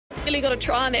Really got to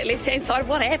try on that left-hand side.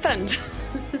 What happened?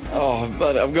 Oh,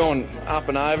 but I've gone up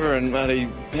and over and bloody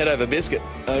head over biscuit.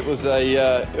 It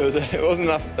wasn't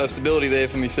enough stability there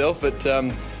for myself, but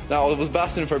no, I was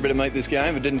busting for a bit of meat this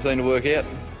game. It didn't seem to work out.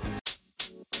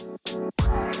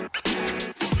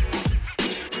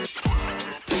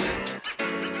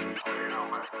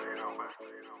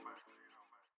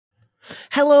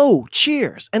 Hello,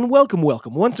 cheers, and welcome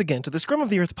once again to the Scrum of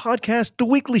the Earth podcast, the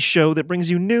weekly show that brings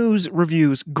you news,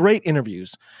 reviews, great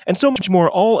interviews, and so much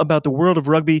more all about the world of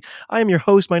rugby. I am your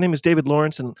host. My name is David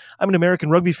Lawrence, and I'm an American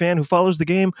rugby fan who follows the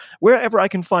game wherever I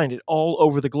can find it all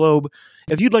over the globe.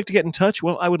 If you'd like to get in touch,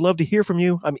 well, I would love to hear from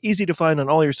you. I'm easy to find on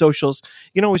all your socials.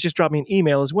 You can always just drop me an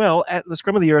email as well at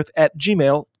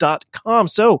thescrumoftheearth@gmail.com.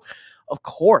 So, of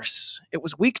course, it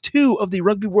was week 2 of the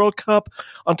Rugby World Cup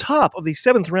on top of the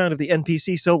 7th round of the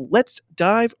NPC, so let's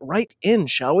dive right in,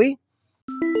 shall we?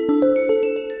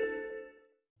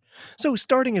 So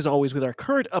starting as always with our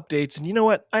current updates, and you know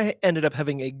what? I ended up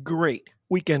having a great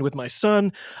weekend with my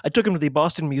son. I took him to the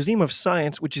Boston Museum of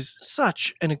Science, which is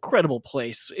such an incredible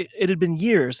place. It had been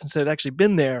years since I'd actually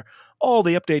been there. All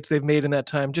the updates they've made in that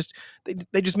time,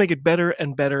 they just make it better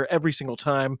and better every single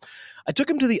time. I took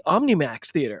him to the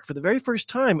Omnimax Theater for the very first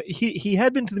time. He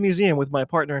had been to the museum with my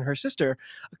partner and her sister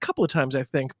a couple of times, I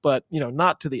think, but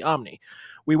not to the Omni.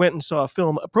 We went and saw a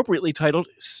film appropriately titled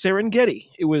Serengeti.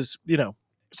 It was,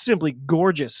 simply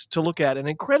gorgeous to look at and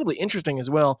incredibly interesting as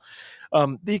well.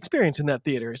 The experience in that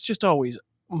theater, it's just always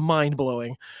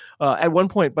mind-blowing. At one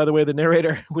point, by the way, the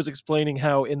narrator was explaining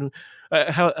how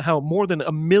more than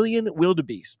 1 million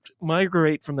wildebeest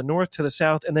migrate from the north to the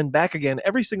south and then back again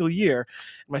every single year.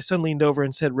 And my son leaned over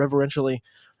and said reverentially,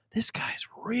 "This guy's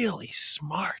really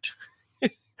smart."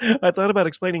 I thought about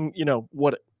explaining,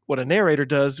 what a narrator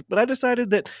does, but I decided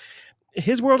that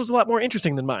his world is a lot more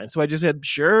interesting than mine. So I just said,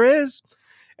 "Sure is."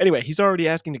 Anyway, he's already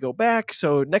asking to go back,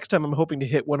 so next time I'm hoping to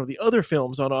hit one of the other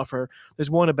films on offer.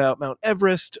 There's one about Mount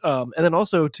Everest, and then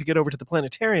also to get over to the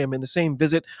planetarium in the same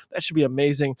visit. That should be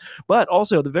amazing. But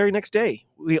also, the very next day,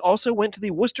 we also went to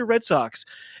the Worcester Red Sox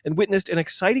and witnessed an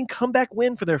exciting comeback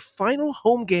win for their final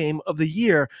home game of the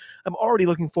year. I'm already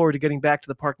looking forward to getting back to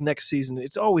the park next season.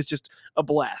 It's always just a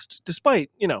blast,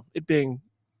 despite, it being,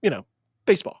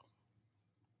 baseball.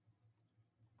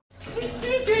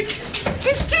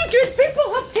 It's too good!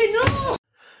 People have to know!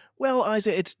 Well,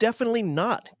 Isa, it's definitely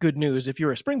not good news if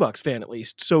you're a Springboks fan, at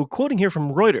least. So, quoting here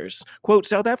from Reuters, quote,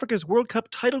 South Africa's World Cup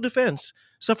title defense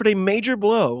suffered a major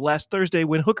blow last Thursday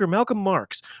when hooker Malcolm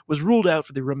Marx was ruled out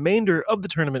for the remainder of the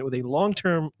tournament with a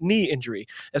long-term knee injury,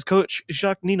 as coach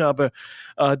Jacques Nienaber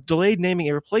delayed naming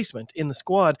a replacement in the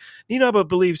squad. Nienaber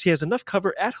believes he has enough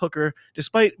cover at hooker,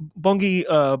 despite Bongi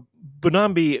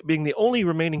Bunambi being the only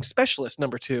remaining specialist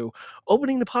number 2,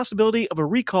 opening the possibility of a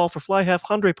recall for fly half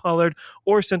Handré Pollard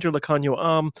or center Lacanio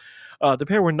Am. The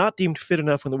pair were not deemed fit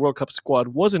enough when the World Cup squad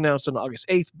was announced on August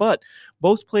 8th, but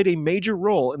both played a major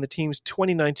role in the team's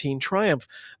 2019 triumph.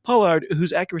 Pollard,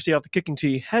 whose accuracy off the kicking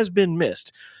tee has been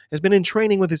missed, has been in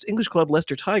training with his English club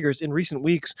Leicester Tigers in recent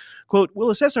weeks. Quote, we'll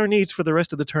assess our needs for the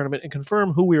rest of the tournament and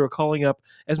confirm who we are calling up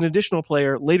as an additional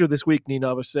player later this week,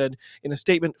 Nienaber said in a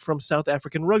statement from South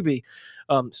African Rugby.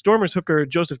 Stormers hooker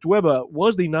Joseph Dweba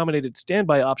was the nominated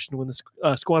standby option when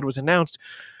the squad was announced.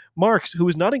 Marx, who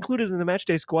was not included in the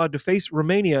matchday squad to face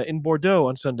Romania in Bordeaux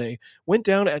on Sunday, went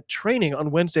down at training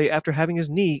on Wednesday after having his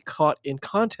knee caught in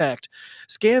contact.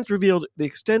 Scans revealed the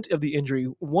extent of the injury.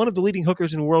 One of the leading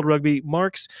hookers in world rugby,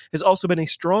 Marx, has also been a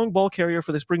strong ball carrier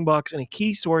for the Springboks and a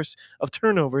key source of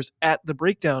turnovers at the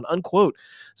breakdown, unquote.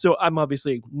 So I'm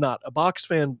obviously not a Boks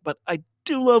fan, but I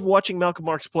do love watching Malcolm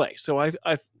Marx play, so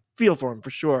I feel for him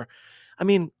for sure. I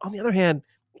mean, on the other hand,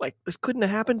 this couldn't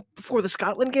have happened before the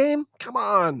Scotland game? Come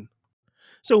on.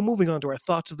 So moving on to our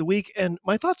thoughts of the week, and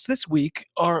my thoughts this week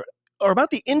are about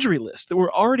the injury list that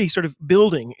we're already sort of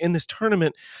building in this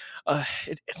tournament.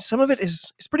 Some of it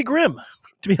is pretty grim,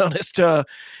 to be honest. So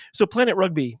Planet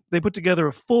Rugby, they put together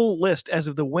a full list as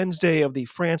of the Wednesday of the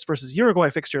France versus Uruguay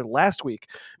fixture last week.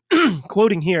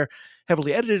 Quoting here,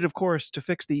 heavily edited, of course, to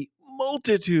fix the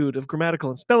multitude of grammatical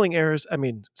and spelling errors. I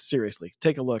mean, seriously,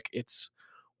 take a look. It's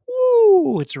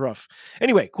rough.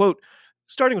 Anyway, quote,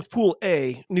 starting with Pool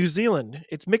A, New Zealand.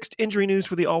 It's mixed injury news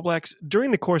for the All Blacks during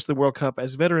the course of the World Cup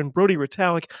as veteran Brodie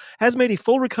Retallick has made a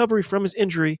full recovery from his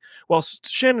injury, whilst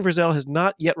Shannon Frizzell has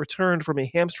not yet returned from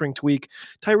a hamstring tweak.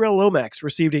 Tyrell Lomax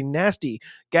received a nasty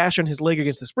gash on his leg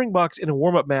against the Springboks in a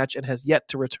warm-up match and has yet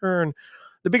to return.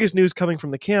 The biggest news coming from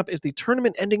the camp is the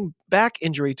tournament-ending back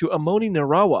injury to Amoni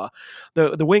Narawa.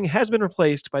 The wing has been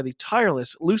replaced by the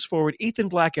tireless loose forward Ethan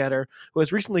Blackadder, who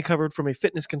has recently recovered from a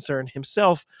fitness concern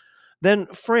himself. Then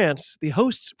France, the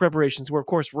hosts' preparations were, of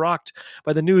course, rocked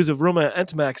by the news of Roma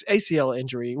Antimac's ACL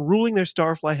injury, ruling their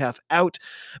star fly half out.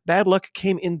 Bad luck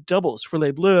came in doubles for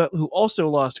Les Bleus, who also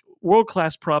lost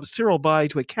world-class prop Cyril Bay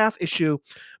to a calf issue,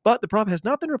 but the prop has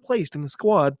not been replaced in the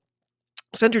squad.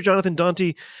 Center Jonathan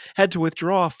Danty had to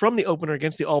withdraw from the opener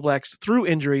against the All Blacks through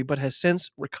injury, but has since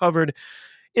recovered.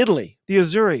 Italy, the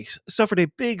Azzurri, suffered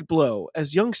a big blow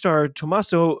as young star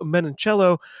Tommaso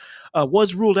Menincello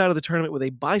was ruled out of the tournament with a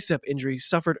bicep injury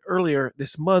suffered earlier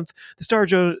this month. The star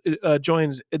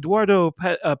joins Eduardo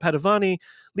Padovani,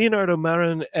 Leonardo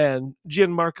Marin, and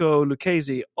Gianmarco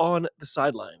Lucchesi on the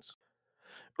sidelines.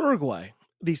 Uruguay,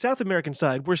 the South American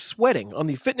side, were sweating on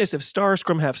the fitness of star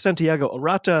scrum half Santiago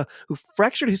Arata, who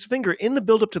fractured his finger in the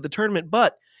build-up to the tournament,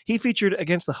 but he featured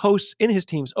against the hosts in his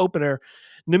team's opener.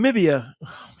 Namibia,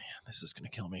 oh man, this is going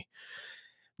to kill me.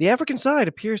 The African side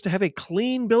appears to have a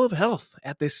clean bill of health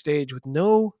at this stage, with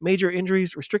no major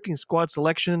injuries restricting squad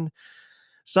selection.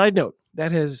 Side note,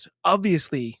 that has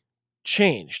obviously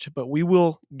changed, but we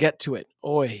will get to it.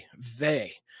 Oy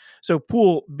vey. So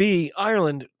Pool B,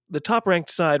 Ireland, the top-ranked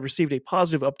side, received a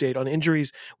positive update on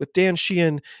injuries, with Dan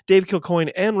Sheehan, Dave Kilcoyne,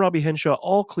 and Robbie Henshaw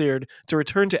all cleared to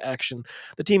return to action.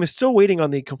 The team is still waiting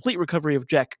on the complete recovery of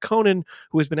Jack Conan,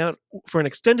 who has been out for an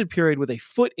extended period with a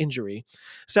foot injury.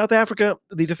 South Africa,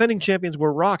 the defending champions,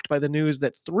 were rocked by the news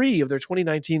that 3 of their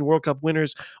 2019 World Cup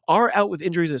winners are out with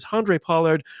injuries, as Andre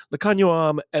Pollard, Lekanyo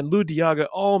Am, and Lou Diaga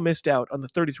all missed out on the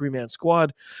 33-man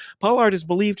squad. Pollard is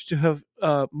believed to have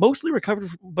mostly recovered,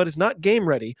 but is not game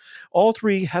ready. All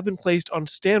 3 have been placed on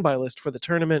standby list for the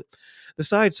tournament. The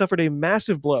side suffered a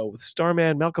massive blow, with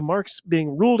starman Malcolm Marks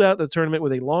being ruled out of the tournament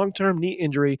with a long-term knee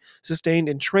injury sustained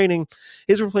in training.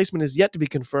 His replacement is yet to be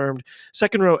confirmed.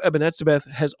 Second row Eben Etzebeth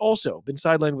has also been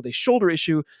sidelined with a shoulder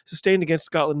issue sustained against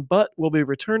Scotland, but will be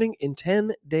returning in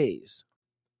 10 days.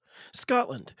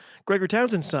 Scotland, Gregor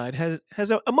Townsend's side, has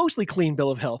a mostly clean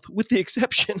bill of health, with the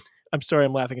exception, I'm sorry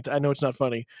I'm laughing, I know it's not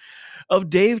funny, of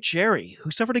Dave Cherry, who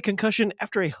suffered a concussion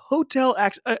after a hotel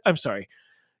accident. I'm sorry.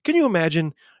 Can you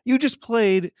imagine? You just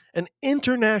played an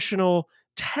international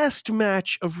test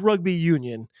match of rugby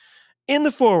union in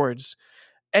the forwards,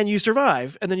 and you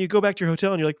survive, and then you go back to your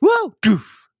hotel and you're like, whoa, doof.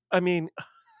 I mean,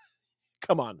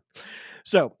 come on.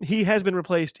 So he has been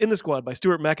replaced in the squad by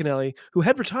Stuart McAnally, who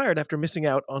had retired after missing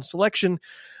out on selection.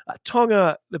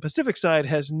 Tonga, the Pacific side,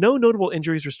 has no notable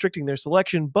injuries restricting their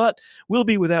selection, but will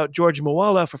be without George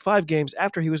Moala for 5 games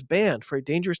after he was banned for a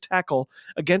dangerous tackle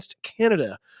against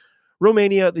Canada.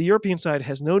 Romania, the European side,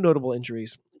 has no notable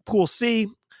injuries. Pool C,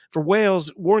 for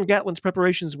Wales, Warren Gatland's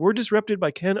preparations were disrupted by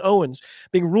Ken Owens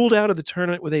being ruled out of the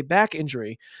tournament with a back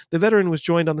injury. The veteran was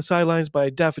joined on the sidelines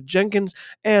by David Jenkins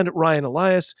and Ryan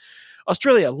Elias.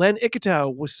 Australia, Len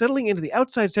Ikitau was settling into the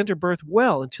outside center berth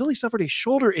well until he suffered a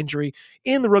shoulder injury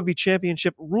in the Rugby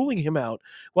Championship, ruling him out,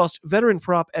 whilst veteran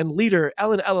prop and leader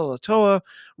Alan Alalatoa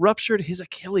ruptured his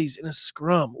Achilles in a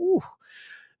scrum. Ooh.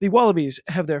 The Wallabies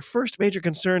have their first major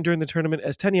concern during the tournament,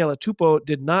 as Taniela Tupou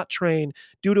did not train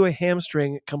due to a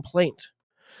hamstring complaint.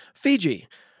 Fiji.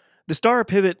 The star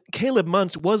pivot Caleb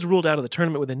Muntz was ruled out of the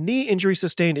tournament with a knee injury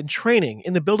sustained in training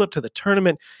in the build-up to the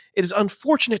tournament. It is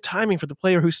unfortunate timing for the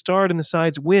player who starred in the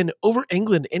side's win over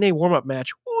England in a warm-up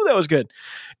match. Ooh, that was good.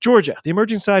 Georgia, the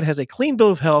emerging side, has a clean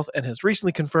bill of health and has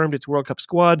recently confirmed its World Cup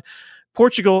squad.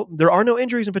 Portugal, there are no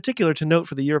injuries in particular to note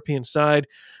for the European side.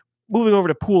 Moving over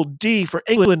to Pool D for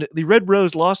England, the Red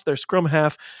Rose lost their scrum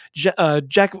half,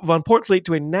 Jack Van Poortvliet,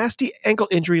 to a nasty ankle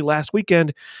injury last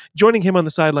weekend. Joining him on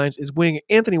the sidelines is wing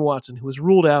Anthony Watson, who was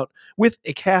ruled out with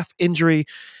a calf injury.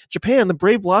 Japan, the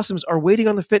Brave Blossoms, are waiting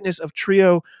on the fitness of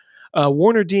trio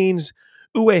Warner Deans,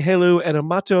 Uwe Helu, and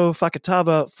Amato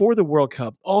Fakatava for the World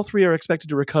Cup. All 3 are expected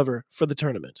to recover for the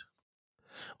tournament.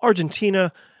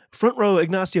 Argentina, front row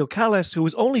Ignacio Calles, who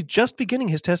was only just beginning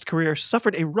his test career,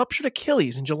 suffered a ruptured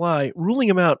Achilles in July, ruling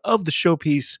him out of the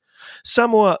showpiece.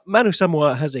 Samoa, Manu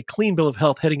Samoa, has a clean bill of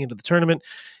health heading into the tournament.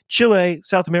 Chile,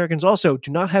 South Americans also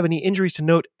do not have any injuries to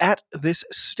note at this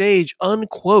stage,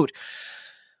 unquote.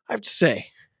 I have to say,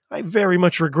 I very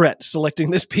much regret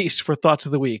selecting this piece for Thoughts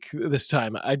of the Week this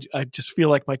time. I just feel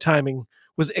like my timing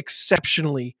was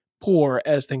exceptionally poor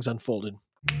as things unfolded.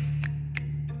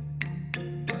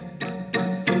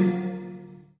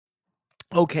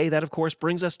 Okay, that of course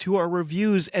brings us to our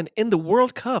reviews, and in the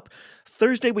World Cup,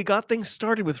 Thursday we got things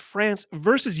started with France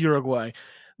versus Uruguay.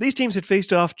 These teams had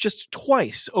faced off just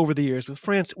twice over the years, with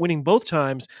France winning both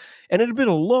times, and it had been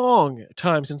a long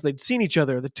time since they'd seen each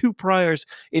other, the 2 priors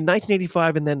in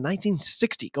 1985 and then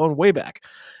 1960, going way back.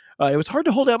 It was hard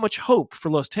to hold out much hope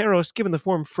for Los Terros, given the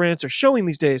form France are showing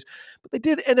these days, but they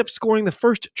did end up scoring the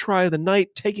first try of the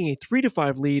night, taking a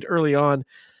 3-5 lead early on.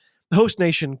 The host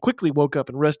nation quickly woke up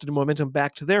and wrested momentum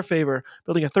back to their favor,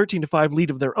 building a 13-5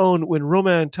 lead of their own when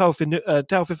Romain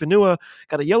Taufifenua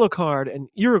got a yellow card and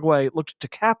Uruguay looked to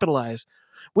capitalize,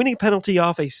 winning penalty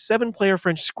off a 7-player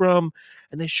French scrum,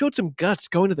 and they showed some guts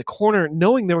going to the corner,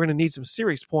 knowing they were going to need some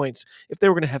serious points if they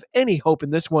were going to have any hope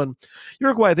in this one.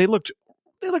 Uruguay, they looked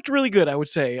really good, I would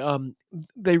say.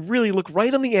 They really look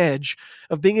right on the edge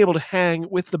of being able to hang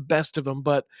with the best of them,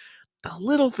 but the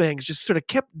little things just sort of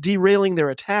kept derailing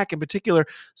their attack. In particular,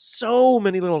 so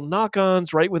many little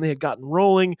knock-ons right when they had gotten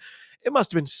rolling. It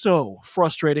must have been so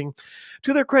frustrating.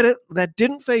 To their credit, that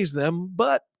didn't faze them,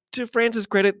 but to France's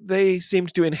credit, they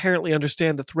seemed to inherently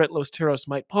understand the threat Los Terros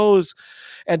might pose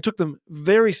and took them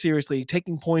very seriously,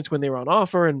 taking points when they were on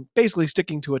offer and basically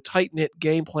sticking to a tight-knit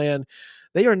game plan.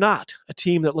 They are not a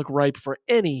team that look ripe for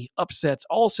any upsets.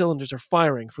 All cylinders are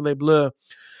firing for Les Bleus.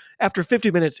 After 50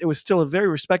 minutes, it was still a very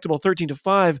respectable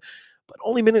 13-5, but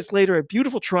only minutes later, a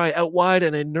beautiful try out wide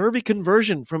and a nervy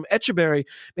conversion from Echeverry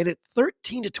made it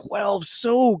 13-12.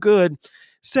 So good.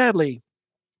 Sadly,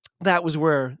 that was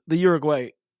where the Uruguay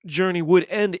journey would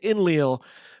end in Lille.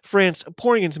 France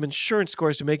pouring in some insurance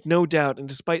scores to make no doubt, and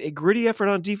despite a gritty effort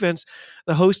on defense,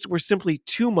 the hosts were simply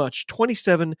too much.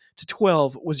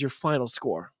 27-12 was your final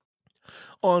score.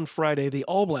 On Friday, the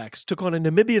All Blacks took on a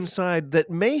Namibian side that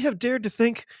may have dared to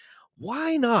think,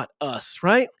 why not us,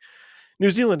 right?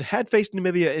 New Zealand had faced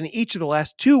Namibia in each of the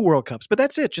last 2 World Cups, but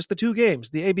that's it, just the 2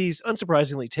 games. The ABs,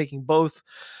 unsurprisingly, taking both.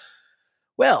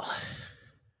 Well,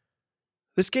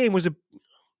 this game was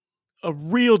a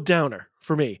real downer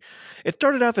for me. It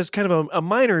started off as kind of a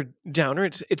minor downer.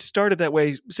 It started that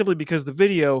way simply because the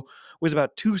video was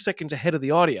about 2 seconds ahead of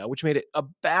the audio, which made it a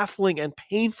baffling and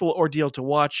painful ordeal to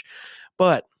watch.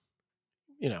 But,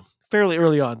 fairly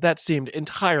early on, that seemed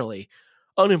entirely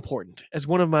unimportant, as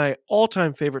one of my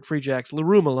all-time favorite Free Jacks,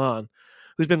 Leroux Milan,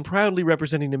 who's been proudly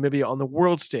representing Namibia on the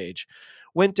world stage,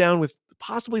 went down with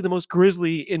possibly the most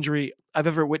grisly injury I've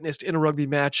ever witnessed in a rugby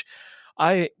match.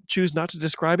 I choose not to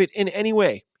describe it in any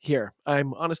way here.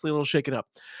 I'm honestly a little shaken up.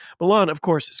 Milan, of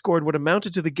course, scored what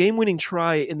amounted to the game-winning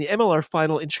try in the MLR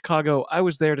final in Chicago. I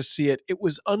was there to see it. It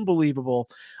was unbelievable.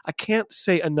 I can't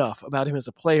say enough about him as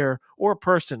a player or a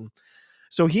person.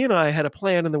 So he and I had a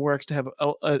plan in the works to have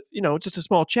just a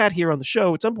small chat here on the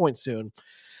show at some point soon.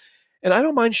 And I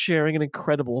don't mind sharing an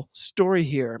incredible story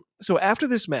here. So after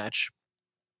this match,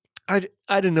 I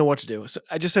didn't know what to do. So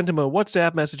I just sent him a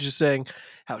WhatsApp message just saying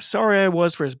how sorry I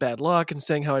was for his bad luck and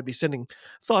saying how I'd be sending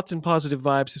thoughts and positive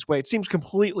vibes his way. It seems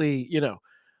completely,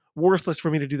 worthless for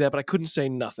me to do that, but I couldn't say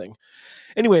nothing.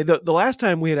 Anyway, the last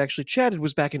time we had actually chatted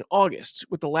was back in August,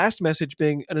 with the last message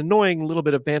being an annoying little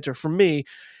bit of banter from me,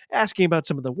 asking about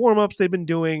some of the warm-ups they'd been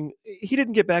doing. He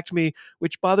didn't get back to me,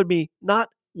 which bothered me not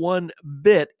one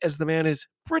bit, as the man is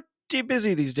pretty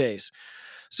busy these days.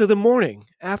 So the morning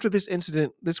after this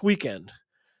incident this weekend,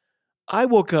 I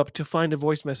woke up to find a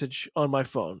voice message on my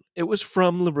phone. It was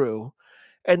from Leroux,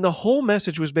 and the whole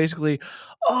message was basically,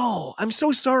 "Oh, I'm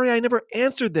so sorry I never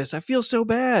answered this. I feel so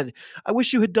bad. I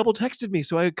wish you had double texted me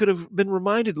so I could have been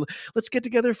reminded. Let's get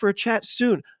together for a chat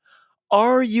soon."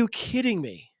 Are you kidding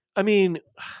me? I mean,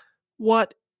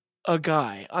 what a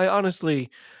guy. I honestly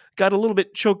got a little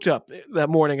bit choked up that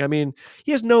morning. I mean,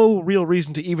 he has no real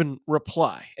reason to even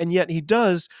reply, and yet he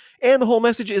does, and the whole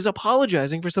message is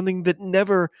apologizing for something that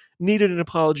never needed an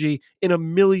apology in a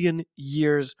million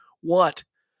years. What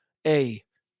a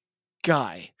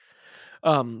guy.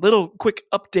 Little quick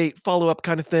update, follow-up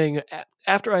kind of thing.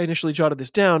 After I initially jotted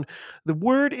this down, the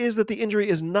word is that the injury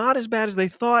is not as bad as they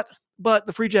thought, but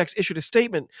the Free Jacks issued a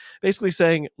statement basically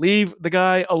saying, leave the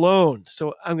guy alone.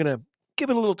 So I'm going to give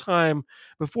it a little time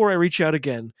before I reach out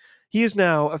again. He is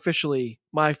now officially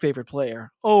my favorite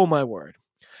player. Oh, my word.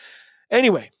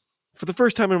 Anyway, for the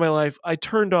first time in my life, I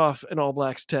turned off an All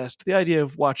Blacks test. The idea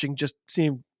of watching just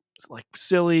seemed like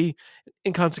silly,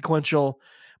 inconsequential.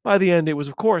 By the end, it was,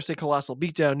 of course, a colossal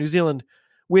beatdown. New Zealand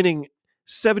winning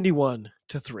 71-3.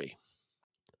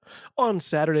 On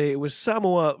Saturday, it was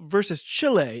Samoa versus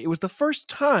Chile. It was the first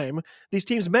time these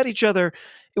teams met each other.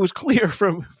 It was clear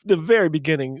from the very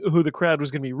beginning who the crowd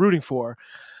was going to be rooting for.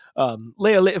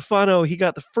 Lea Leifano, he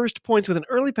got the first points with an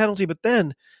early penalty, but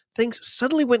then things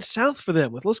suddenly went south for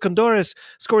them, with Los Condores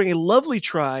scoring a lovely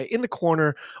try in the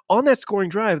corner. On that scoring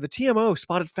drive, the TMO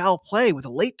spotted foul play with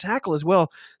a late tackle as well.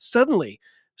 Suddenly,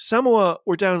 Samoa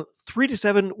were down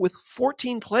 3-7 with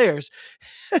 14 players.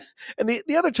 And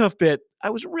the other tough bit, I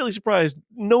was really surprised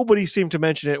nobody seemed to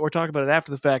mention it or talk about it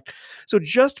after the fact. So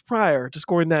just prior to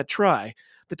scoring that try,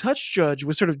 the touch judge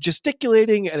was sort of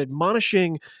gesticulating and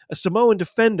admonishing a Samoan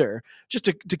defender just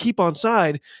to keep on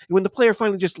side. And when the player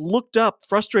finally just looked up,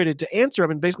 frustrated, to answer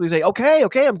him and basically say, okay,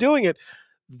 I'm doing it,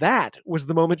 that was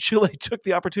the moment Chile took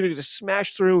the opportunity to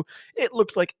smash through. It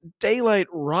looked like daylight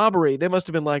robbery. They must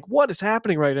have been like, what is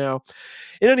happening right now?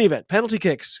 In any event, penalty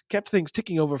kicks kept things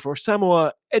ticking over for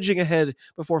Samoa, edging ahead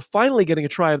before finally getting a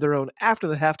try of their own after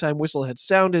the halftime whistle had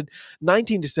sounded,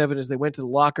 19-7 as they went to the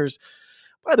lockers.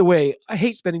 By the way, I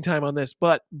hate spending time on this,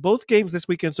 but both games this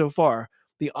weekend so far,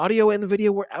 the audio and the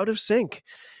video were out of sync.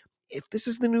 If this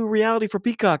is the new reality for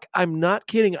Peacock, I'm not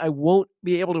kidding. I won't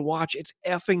be able to watch. It's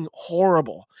effing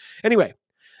horrible. Anyway,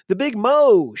 the Big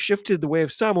Mo shifted the way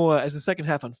of Samoa as the second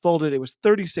half unfolded. It was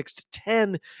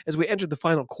 36-10 as we entered the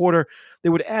final quarter. They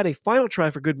would add a final try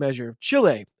for good measure.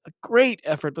 Chile, a great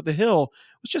effort, but the hill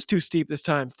was just too steep this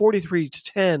time.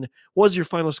 43-10 was your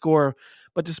final score.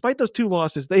 But despite those two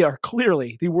losses, they are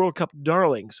clearly the World Cup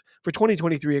darlings for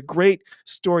 2023. A great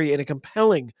story and a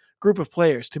compelling group of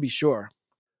players, to be sure.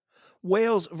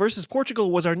 Wales versus Portugal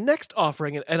was our next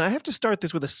offering, and I have to start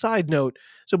this with a side note.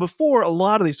 So before a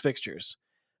lot of these fixtures,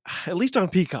 at least on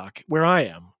Peacock, where I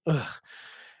am,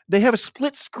 they have a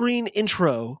split-screen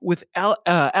intro with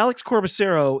Alex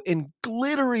Corbacero in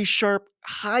glittery, sharp,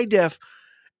 high-def,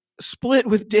 split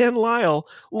with Dan Lyle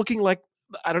looking like,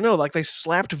 I don't know, like they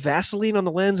slapped Vaseline on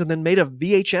the lens and then made a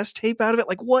VHS tape out of it.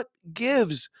 Like, what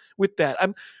gives with that?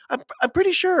 I'm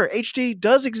pretty sure HD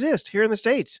does exist here in the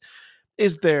States.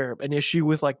 Is there an issue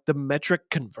with like the metric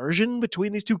conversion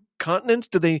between these two continents?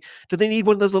 Do they need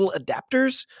one of those little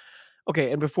adapters?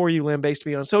 Okay, and before you lambaste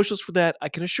me on socials for that, I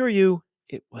can assure you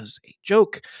it was a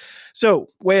joke. So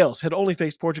Wales had only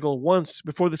faced Portugal once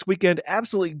before this weekend,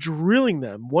 absolutely drilling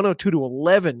them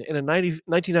 102-11 in a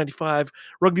 1995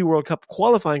 Rugby World Cup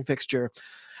qualifying fixture.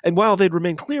 And while they'd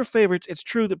remain clear favorites, it's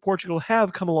true that Portugal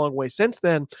have come a long way since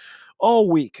then.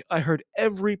 All week, I heard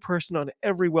every person on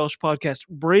every Welsh podcast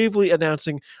bravely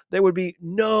announcing there would be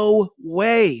no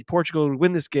way Portugal would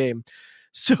win this game.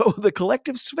 So the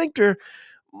collective sphincter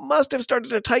must have started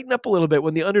to tighten up a little bit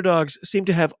when the underdogs seemed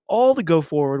to have all the go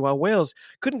forward while Wales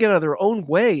couldn't get out of their own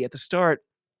way at the start.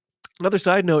 Another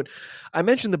side note, I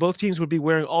mentioned that both teams would be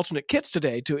wearing alternate kits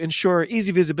today to ensure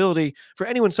easy visibility for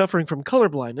anyone suffering from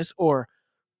colorblindness or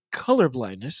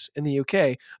colorblindness in the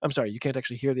UK. I'm sorry, you can't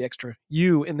actually hear the extra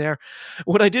U in there.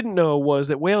 What I didn't know was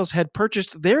that Wales had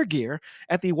purchased their gear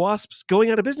at the Wasps going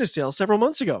out of business sale several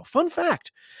months ago. Fun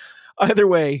fact. Either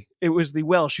way, it was the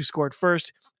Welsh who scored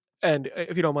first. And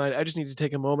if you don't mind, I just need to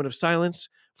take a moment of silence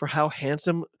for how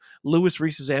handsome Louis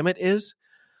Rees-Zammit is.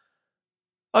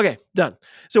 Okay, done.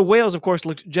 So Wales, of course,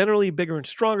 looked generally bigger and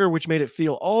stronger, which made it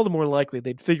feel all the more likely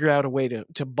they'd figure out a way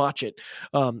to botch it.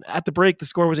 At the break, the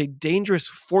score was a dangerous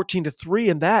 14-3,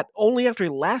 and that only after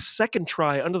a last-second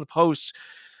try under the posts.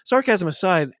 Sarcasm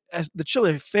aside, as the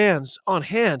Chile fans on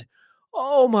hand,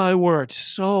 oh my word,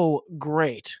 so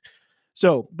great.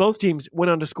 So both teams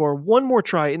went on to score one more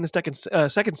try in the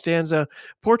second stanza.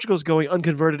 Portugal's going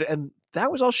unconverted, and that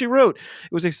was all she wrote.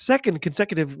 It was a second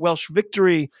consecutive Welsh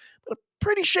victory, but a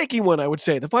pretty shaky one, I would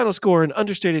say. The final score, an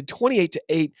understated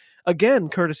 28-8, again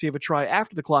courtesy of a try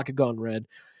after the clock had gone red.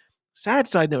 Sad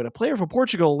side note, a player for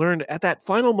Portugal learned at that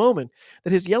final moment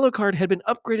that his yellow card had been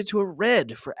upgraded to a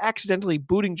red for accidentally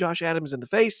booting Josh Adams in the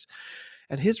face,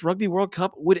 and his Rugby World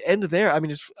Cup would end there. I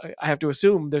mean, I have to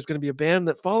assume there's going to be a ban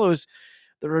that follows.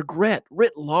 The regret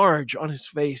writ large on his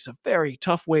face, a very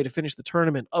tough way to finish the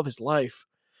tournament of his life.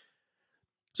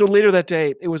 So later that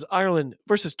day, it was Ireland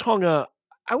versus Tonga.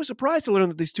 I was surprised to learn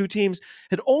that these two teams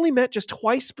had only met just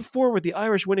twice before, with the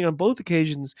Irish winning on both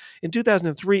occasions in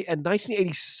 2003 and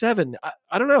 1987.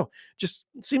 I don't know. Just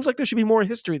seems like there should be more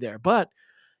history there, but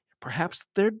perhaps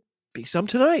there'd be some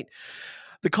tonight.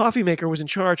 The coffee maker was in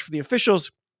charge for the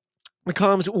officials. The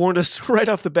comms warned us right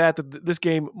off the bat that this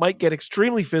game might get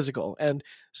extremely physical. And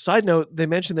side note, they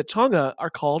mentioned that Tonga are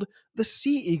called the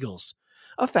Sea Eagles,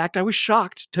 a fact I was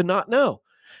shocked to not know.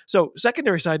 So,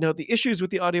 secondary side note, the issues with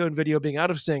the audio and video being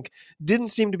out of sync didn't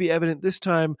seem to be evident this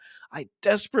time. I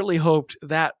desperately hoped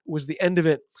that was the end of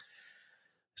it.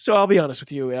 So I'll be honest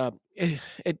with you,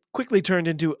 it quickly turned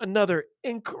into another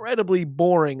incredibly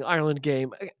boring Ireland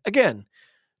game. Again,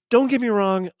 don't get me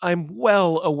wrong, I'm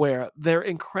well aware they're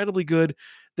incredibly good.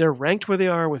 They're ranked where they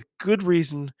are with good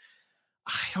reason.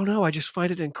 I don't know, I just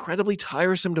find it incredibly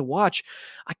tiresome to watch.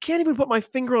 I can't even put my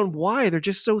finger on why. They're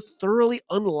just so thoroughly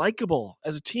unlikable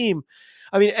as a team.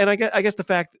 I mean, and I guess the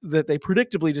fact that they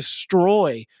predictably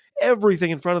destroy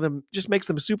everything in front of them just makes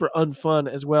them super unfun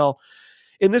as well.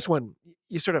 In this one,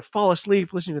 you sort of fall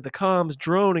asleep listening to the comms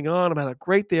droning on about how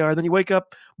great they are. Then you wake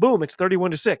up, boom, it's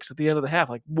 31-6 at the end of the half.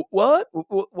 Like, what?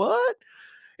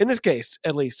 In this case,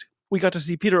 at least, we got to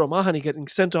see Peter O'Mahony getting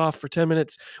sent off for 10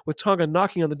 minutes with Tonga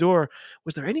knocking on the door.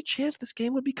 Was there any chance this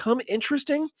game would become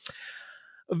interesting?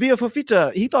 Via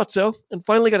Fafita, he thought so, and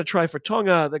finally got a try for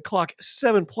Tonga. The clock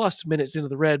 7+ minutes into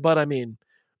the red, but I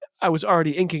was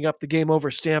already inking up the game over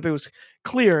stamp. It was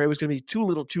clear it was going to be too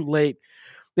little too late.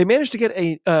 They managed to get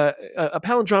a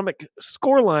palindromic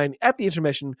scoreline at the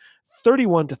intermission,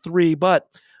 31-3, but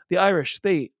the Irish,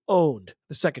 they owned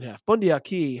the second half. Bundy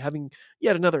Aki having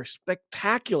yet another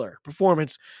spectacular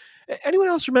performance. Anyone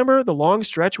else remember the long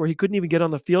stretch where he couldn't even get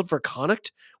on the field for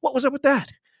Connacht? What was up with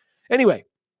that? Anyway,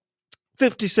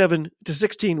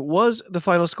 57-16 was the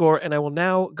final score, and I will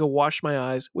now go wash my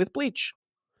eyes with bleach.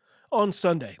 On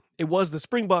Sunday, it was the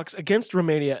Springboks against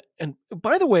Romania. And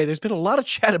by the way, there's been a lot of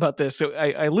chat about this, so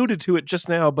I alluded to it just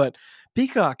now, but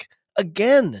Peacock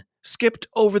again skipped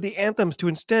over the anthems to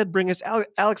instead bring us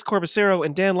Alex Corbacero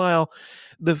and Dan Lyle,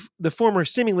 the former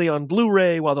seemingly on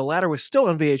Blu-ray, while the latter was still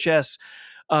on VHS.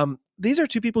 These are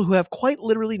two people who have quite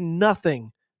literally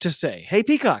nothing to say. Hey,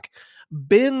 Peacock,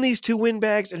 bin these two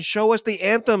windbags and show us the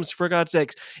anthems, for God's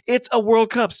sakes. It's a World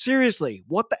Cup. Seriously,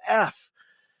 what the F?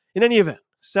 In any event,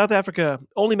 South Africa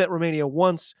only met Romania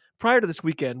once prior to this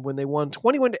weekend when they won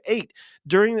 21-8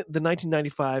 during the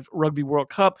 1995 Rugby World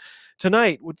Cup.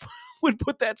 Tonight would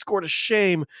put that score to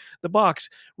shame. The Boks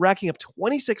racking up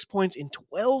 26 points in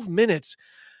 12 minutes.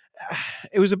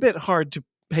 It was a bit hard to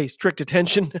pay strict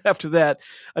attention after that.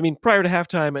 Prior to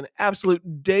halftime, an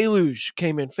absolute deluge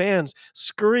came in. Fans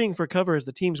scurrying for cover as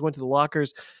the teams went to the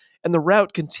lockers. And the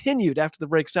rout continued after the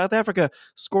break. South Africa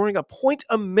scoring a point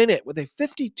a minute with a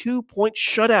 52-point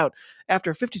shutout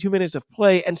after 52 minutes of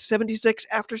play and 76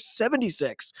 after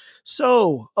 76.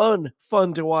 So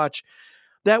unfun to watch.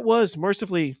 That was,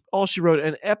 mercifully, all she wrote,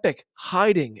 an epic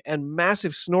hiding and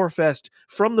massive snore fest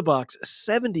from the Boks,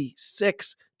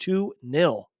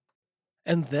 76-0.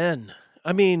 And then,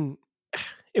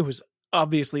 it was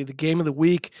obviously the game of the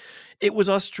week. It was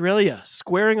Australia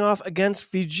squaring off against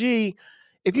Fiji.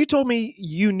 If you told me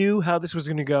you knew how this was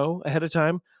going to go ahead of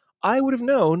time, I would have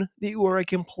known that you were a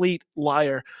complete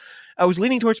liar. I was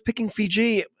leaning towards picking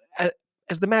Fiji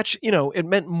as the match, it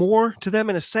meant more to them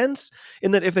in a sense,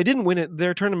 in that if they didn't win it,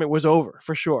 their tournament was over,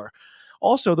 for sure.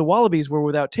 Also, the Wallabies were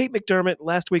without Tate McDermott,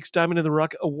 last week's Diamond in the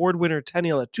Ruck award winner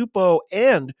Taniela Tupou,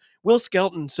 and Will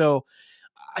Skelton, so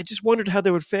I just wondered how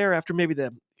they would fare after maybe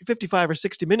the 55 or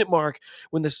 60 minute mark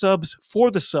when the subs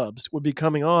for the subs would be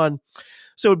coming on.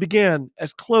 So it began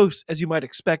as close as you might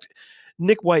expect.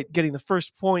 Nick White getting the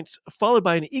first points, followed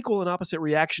by an equal and opposite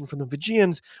reaction from the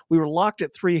Fijians. We were locked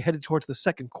at 3, headed towards the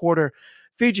second quarter.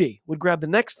 Fiji would grab the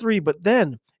next 3, but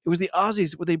then it was the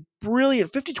Aussies with a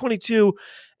brilliant 50-22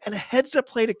 and a heads-up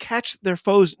play to catch their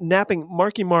foes napping.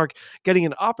 Marky Mark getting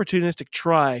an opportunistic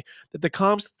try that the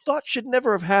comms thought should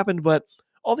never have happened, but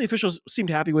all the officials seemed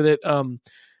happy with it.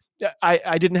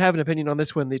 I didn't have an opinion on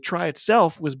this one. The try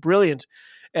itself was brilliant.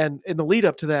 And in the lead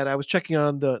up to that, I was checking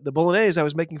on the bolognese I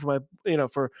was making for my,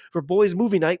 for boys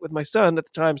movie night with my son at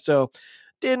the time. So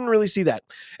didn't really see that.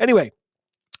 Anyway,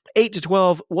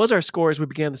 8-12 was our score as we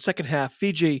began the second half.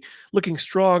 Fiji looking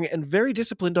strong and very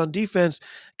disciplined on defense,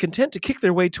 content to kick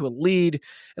their way to a lead.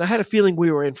 And I had a feeling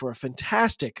we were in for a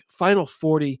fantastic final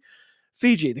 40.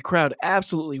 Fiji, the crowd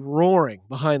absolutely roaring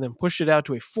behind them, pushed it out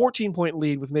to a 14-point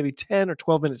lead with maybe 10 or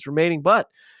 12 minutes remaining. But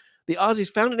the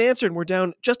Aussies found an answer and were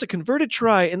down just a converted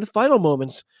try in the final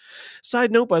moments.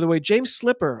 Side note, by the way, James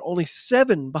Slipper, only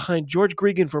 7 behind George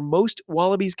Gregan for most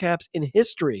Wallabies caps in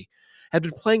history, had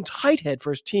been playing tight head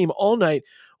for his team all night,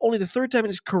 only the third time in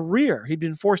his career he'd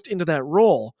been forced into that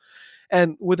role.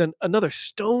 And with another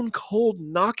stone-cold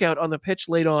knockout on the pitch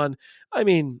late on,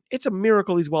 it's a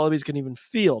miracle these Wallabies can even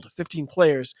field 15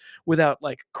 players without,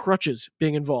 crutches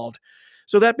being involved.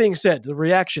 So that being said, the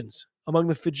reactions among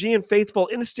the Fijian faithful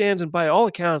in the stands and by all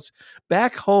accounts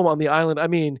back home on the island,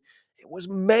 it was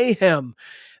mayhem.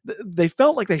 They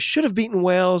felt like they should have beaten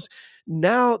Wales.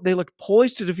 Now they look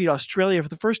poised to defeat Australia for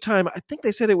the first time. I think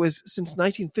they said it was since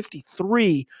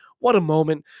 1953. What a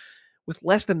moment. With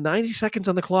less than 90 seconds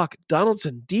on the clock,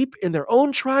 Donaldson, deep in their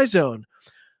own try zone,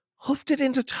 hoofed it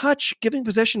into touch, giving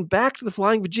possession back to the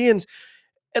Flying Fijians.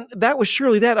 And that was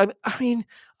surely that.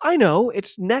 I know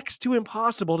it's next to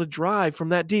impossible to drive from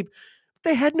that deep.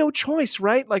 They had no choice,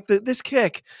 right? This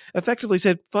kick effectively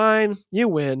said, fine, you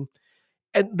win.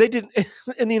 And they didn't,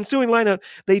 in the ensuing lineout,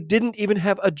 they didn't even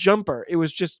have a jumper. It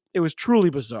was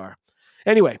truly bizarre.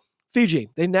 Anyway, Fiji,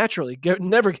 they naturally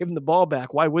never gave them the ball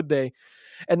back. Why would they?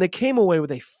 And they came away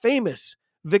with a famous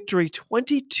victory,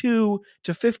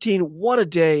 22-15. What a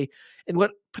day, and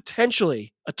what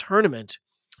potentially a tournament.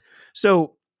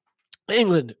 So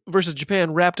England versus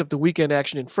Japan wrapped up the weekend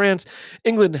action in France.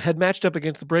 England had matched up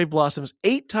against the Brave Blossoms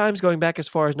 8 times going back as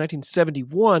far as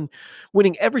 1971,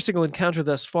 winning every single encounter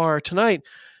thus far. Tonight,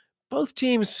 both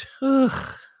teams,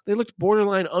 they looked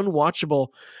borderline unwatchable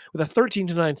with a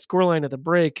 13-9 scoreline at the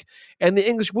break, and the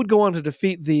English would go on to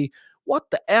defeat the what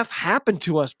the F happened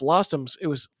to us Blossoms. It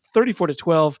was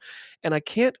 34-12, and I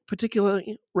can't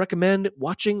particularly recommend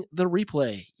watching the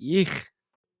replay. Yeek.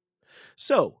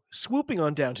 So, swooping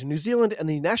on down to New Zealand and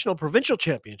the National Provincial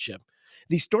Championship.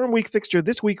 The Storm Week fixture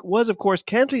this week was, of course,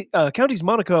 Counties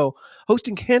Monaco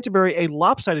hosting Canterbury, a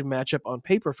lopsided matchup on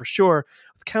paper for sure,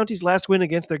 with Counties' last win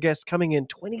against their guests coming in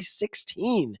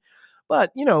 2016.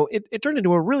 But, it turned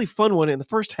into a really fun one in the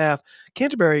first half.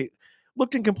 Canterbury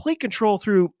looked in complete control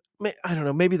through, I don't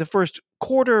know, maybe the first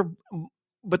quarter,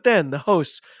 but then the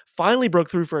hosts finally broke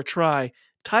through for a try,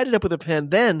 tied it up with a pen,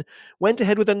 then went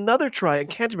ahead with another try, and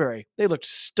Canterbury, they looked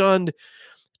stunned.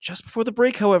 Just before the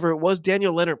break, however, it was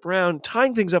Daniel Leonard-Brown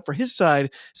tying things up for his side.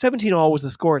 17-all was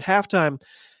the score at halftime.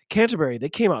 Canterbury, they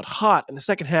came out hot in the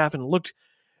second half and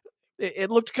it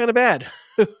looked kind of bad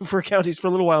for Counties for a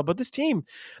little while. But this team,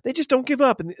 they just don't give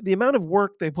up. And the amount of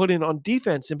work they put in on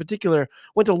defense in particular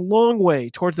went a long way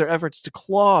towards their efforts to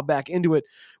claw back into it.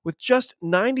 With just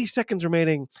 90 seconds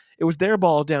remaining, it was their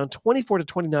ball down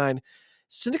 24-29.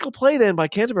 Cynical play then by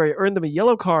Canterbury earned them a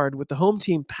yellow card with the home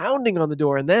team pounding on the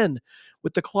door, and then,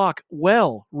 with the clock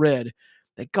well read,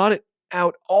 they got it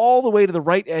out all the way to the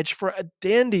right edge for a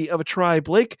dandy of a try.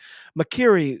 Blake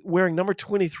McKeary, wearing number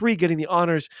 23, getting the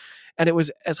honors, and it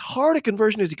was as hard a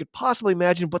conversion as you could possibly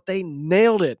imagine, but they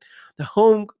nailed it. The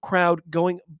home crowd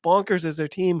going bonkers as their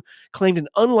team claimed an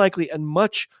unlikely and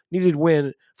much-needed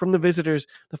win from the visitors.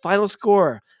 The final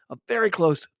score, a very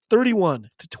close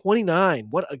 31-29.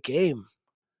 What a game.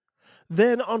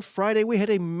 Then on Friday, we had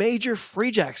a major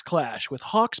Free Jacks clash with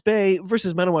Hawke's Bay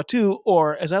versus Manawatu,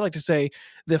 or as I like to say,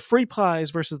 the Free Pies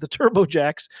versus the Turbo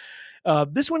Jacks.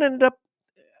 This one ended up,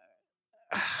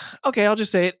 okay, I'll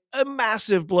just say it, a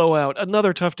massive blowout.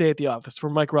 Another tough day at the office for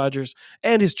Mike Rogers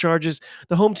and his Chargers.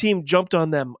 The home team jumped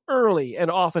on them early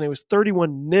and often. It was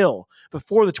 31-0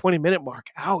 before the 20-minute mark.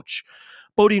 Ouch.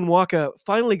 Bodine Waka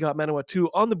finally got Manawatu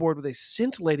on the board with a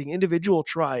scintillating individual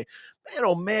try. Man,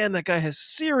 oh man, that guy has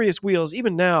serious wheels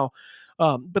even now.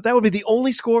 But that would be the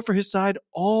only score for his side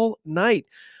all night.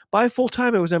 By full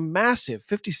time, it was a massive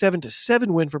 57-7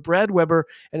 win for Brad Weber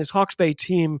and his Hawke's Bay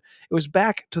team. It was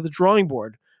back to the drawing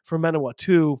board for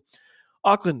Manawatu.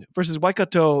 Auckland versus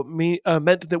Waikato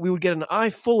meant that we would get an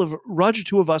eye full of Roger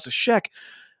Tuivasa-Sheck,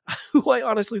 who I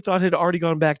honestly thought had already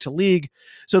gone back to league.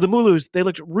 So the Mulus, they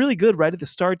looked really good right at the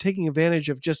start, taking advantage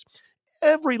of just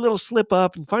every little slip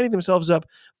up and finding themselves up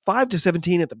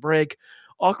 5-17 at the break.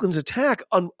 Auckland's attack,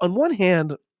 on one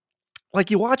hand, like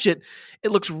you watch it,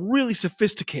 it looks really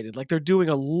sophisticated. Like they're doing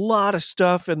a lot of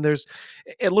stuff, and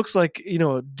it looks like,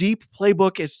 a deep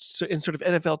playbook in sort of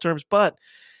NFL terms, but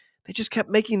they just kept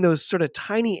making those sort of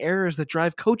tiny errors that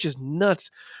drive coaches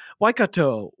nuts.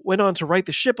 Waikato went on to right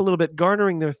the ship a little bit,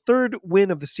 garnering their third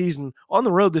win of the season on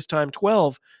the road this time,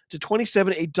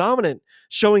 12-27, a dominant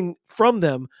showing from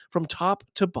them from top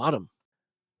to bottom.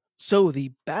 So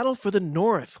the battle for the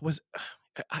North was,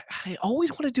 I always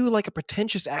want to do like a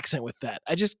pretentious accent with that.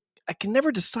 I can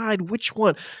never decide which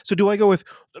one. So do I go with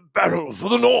the battle for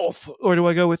the North, or do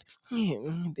I go with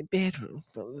the battle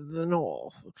for the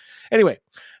North? Anyway,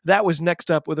 that was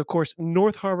next up with, of course,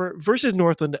 North Harbour versus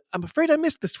Northland. I'm afraid I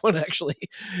missed this one, actually.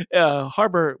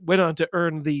 Harbour went on to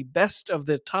earn the Best of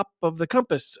the Top of the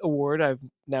Compass award, I've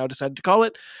now decided to call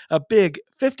it. A big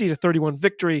 50-31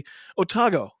 victory.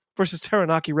 Otago versus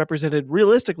Taranaki represented,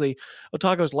 realistically,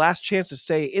 Otago's last chance to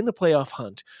stay in the playoff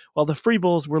hunt, while the Free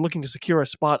Bulls were looking to secure a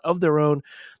spot of their own.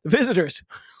 The visitors,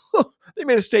 they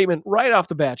made a statement right off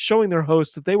the bat, showing their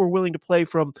hosts that they were willing to play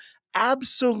from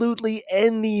absolutely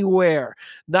anywhere,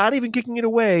 not even kicking it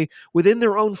away within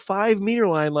their own 5-meter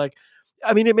line.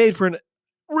 It made for an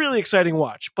really exciting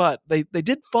watch, but they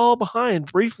did fall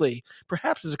behind briefly,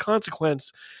 perhaps as a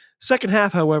consequence. Second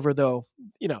half, however, though,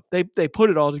 they put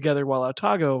it all together while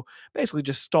Otago basically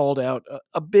just stalled out.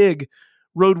 A big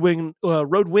road win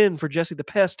for Jesse the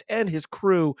Pest and his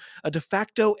crew, a de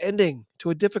facto ending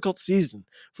to a difficult season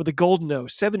for the Golden O,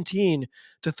 17-36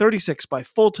 by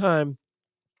full time.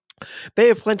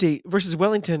 Bay of Plenty versus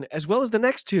Wellington, as well as the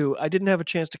next two, I didn't have a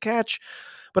chance to catch,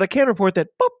 but I can report that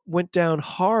went down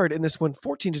hard in this one,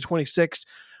 14-26,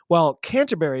 while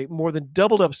Canterbury more than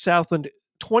doubled up Southland,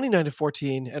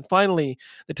 29-14, and finally,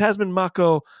 the Tasman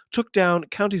Mako took down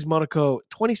Counties Monaco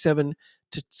 27-17.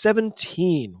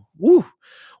 Woo!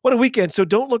 What a weekend. So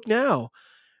don't look now.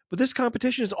 But this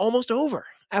competition is almost over.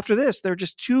 After this, there are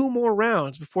just 2 more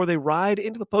rounds before they ride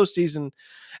into the postseason.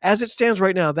 As it stands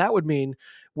right now, that would mean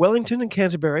Wellington and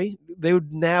Canterbury, they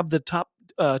would nab the top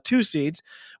 2 seeds.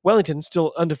 Wellington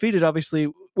still undefeated,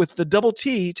 obviously, with the double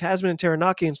T, Tasman and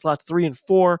Taranaki in slots 3 and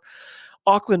 4.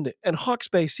 Auckland and Hawke's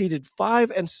Bay seeded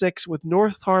 5 and 6, with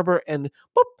North Harbour and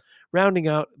rounding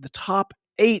out the top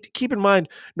 8. Keep in mind,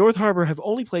 North Harbour have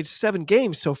only played 7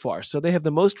 games so far, so they have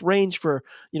the most range for,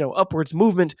 upwards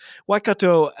movement.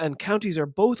 Waikato and Counties are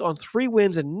both on 3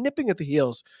 wins and nipping at the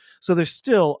heels, so there's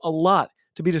still a lot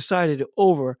to be decided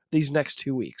over these next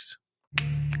 2 weeks.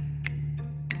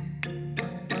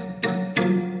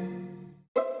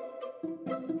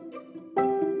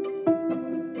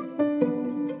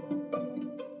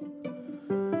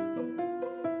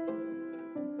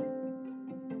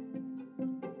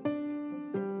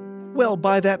 Well,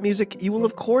 by that music, you will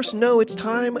of course know it's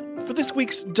time for this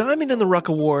week's Diamond in the Ruck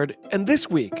Award. And this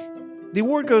week, the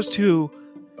award goes to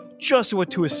Joshua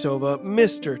Tuisova.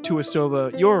 Mr.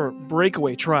 Tuisova, your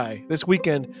breakaway try this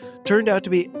weekend turned out to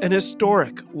be an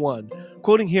historic one.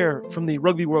 Quoting here from the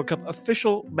Rugby World Cup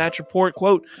official match report,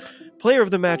 quote, player of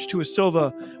the match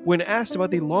Tuisova, when asked about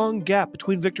the long gap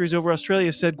between victories over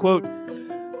Australia, said, quote,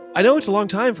 I know it's a long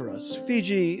time for us.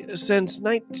 Fiji since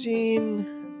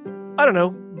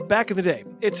back in the day.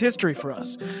 It's history for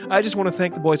us. I just want to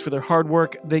thank the boys for their hard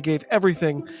work. They gave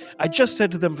everything. I just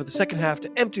said to them for the second half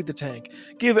to empty the tank,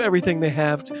 give everything they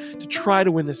have to try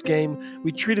to win this game.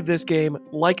 We treated this game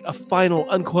like a final,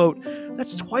 unquote.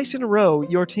 That's twice in a row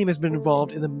your team has been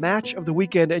involved in the match of the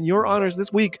weekend, and your honors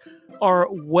this week are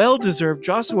well-deserved.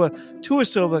 Joshua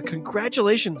Tuisova,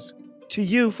 congratulations to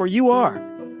you, for you are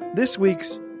this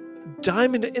week's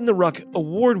Diamond in the Ruck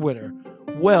Award winner.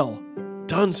 Well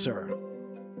done, sir.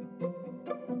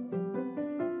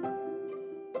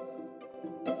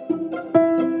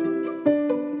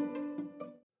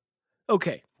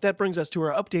 Okay, that brings us to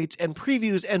our updates and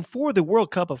previews, and for the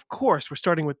World Cup, of course, we're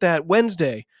starting with that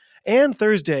Wednesday and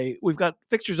Thursday. We've got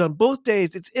fixtures on both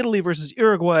days. It's Italy versus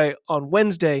Uruguay on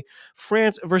Wednesday,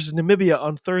 France versus Namibia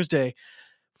on Thursday.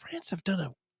 France have done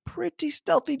a pretty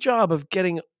stealthy job of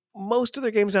getting most of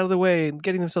their games out of the way and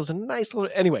getting themselves a nice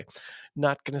little... Anyway,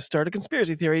 not going to start a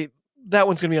conspiracy theory. That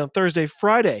one's going to be on Thursday.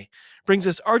 Friday brings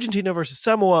us Argentina versus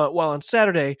Samoa, while on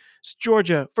Saturday, it's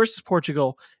Georgia versus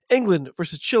Portugal, England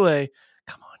versus Chile.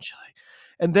 Come on, Chile.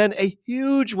 And then a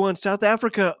huge one, South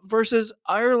Africa versus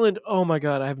Ireland. Oh my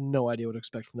God, I have no idea what to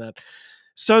expect from that.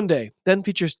 Sunday then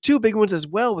features 2 big ones as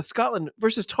well, with Scotland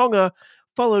versus Tonga,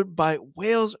 followed by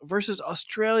Wales versus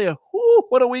Australia. Woo,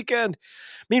 what a weekend.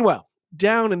 Meanwhile,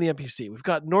 down in the NPC, we've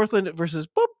got Northland versus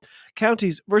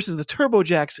Counties versus the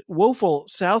Turbojacks, woeful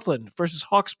Southland versus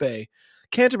Hawke's Bay,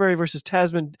 Canterbury versus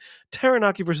Tasman,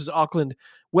 Taranaki versus Auckland,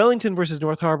 Wellington versus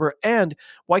North Harbour, and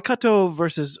Waikato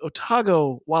versus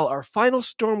Otago, while our final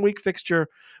Storm Week fixture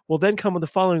will then come on the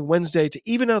following Wednesday to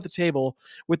even out the table,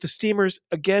 with the Steamers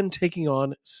again taking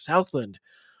on Southland.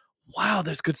 Wow,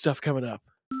 there's good stuff coming up.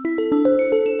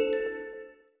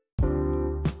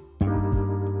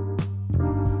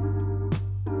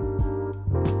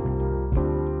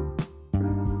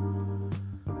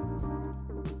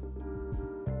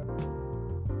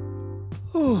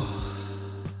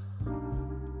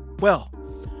 Well,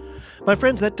 my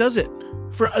friends, that does it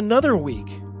for another week.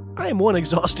 I am one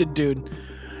exhausted dude.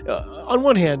 On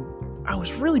one hand, I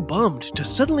was really bummed to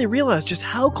suddenly realize just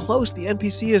how close the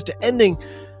NPC is to ending.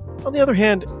 On the other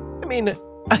hand,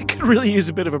 I could really use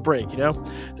a bit of a break,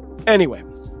 Anyway,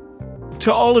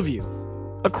 to all of you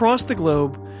across the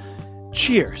globe,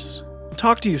 cheers.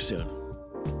 Talk to you soon.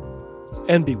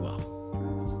 And be well.